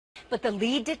But the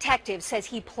lead detective says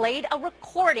he played a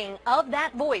recording of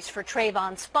that voice for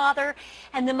Trayvon's father,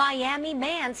 and the Miami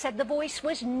man said the voice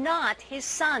was not his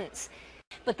son's.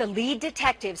 But the lead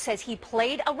detective says he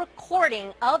played a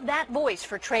recording of that voice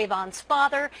for Trayvon's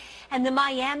father, and the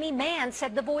Miami man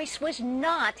said the voice was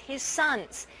not his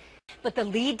son's. But the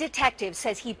lead detective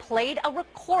says he played a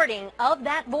recording of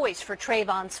that voice for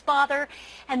Trayvon's father,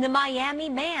 and the Miami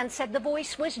man said the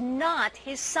voice was not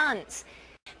his son's.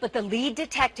 But the lead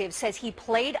detective says he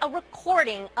played a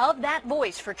recording of that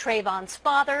voice for Trayvon's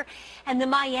father, and the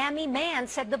Miami man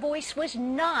said the voice was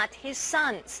not his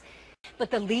son's.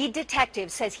 But the lead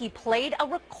detective says he played a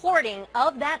recording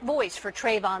of that voice for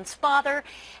Trayvon's father,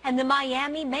 and the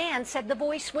Miami man said the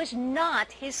voice was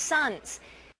not his son's.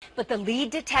 But the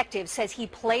lead detective says he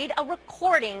played a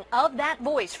recording of that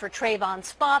voice for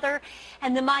Trayvon's father,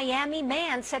 and the Miami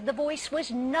man said the voice was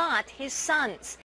not his son's.